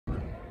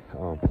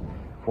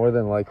More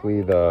than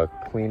likely the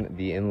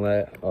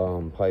inlet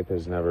pipe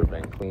has never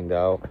been cleaned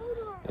out,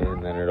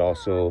 and then it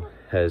also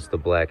has the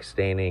black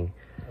staining,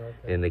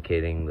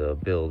 indicating the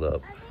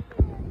buildup.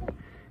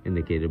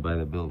 Indicated by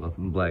the buildup,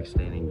 and black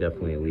staining,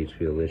 definitely a leach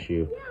field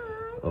issue.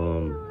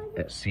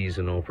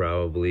 Seasonal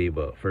probably,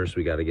 but first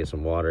we got to get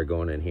some water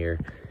going in here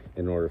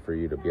in order for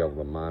you to be able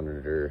to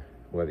monitor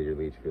whether your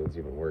leach field's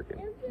even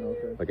working.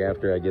 Okay. Like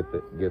after I get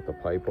the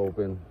pipe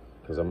open,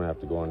 because I'm gonna have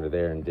to go under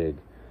there and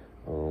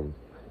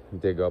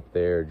dig up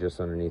there just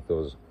underneath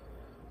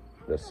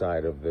the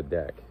side of the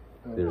deck.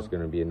 There's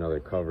going to be another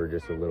cover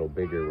just a little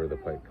bigger where the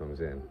pipe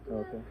comes in.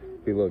 Okay.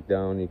 If you look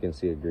down, you can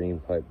see a green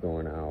pipe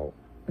going out.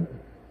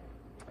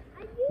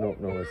 Nope,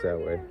 no, it's that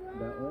way.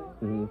 That way?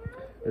 Mm-hmm.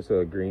 It's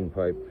a green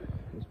pipe.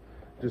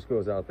 Just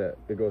goes out that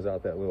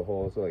little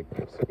hole. It's like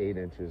 8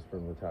 inches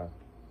from the top.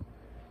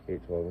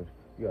 8, 12 inches.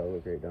 You gotta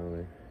look right down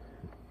there.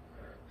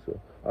 So,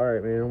 all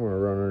right, man, I'm gonna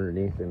run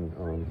underneath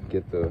and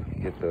get the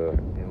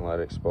inlet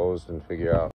exposed and figure out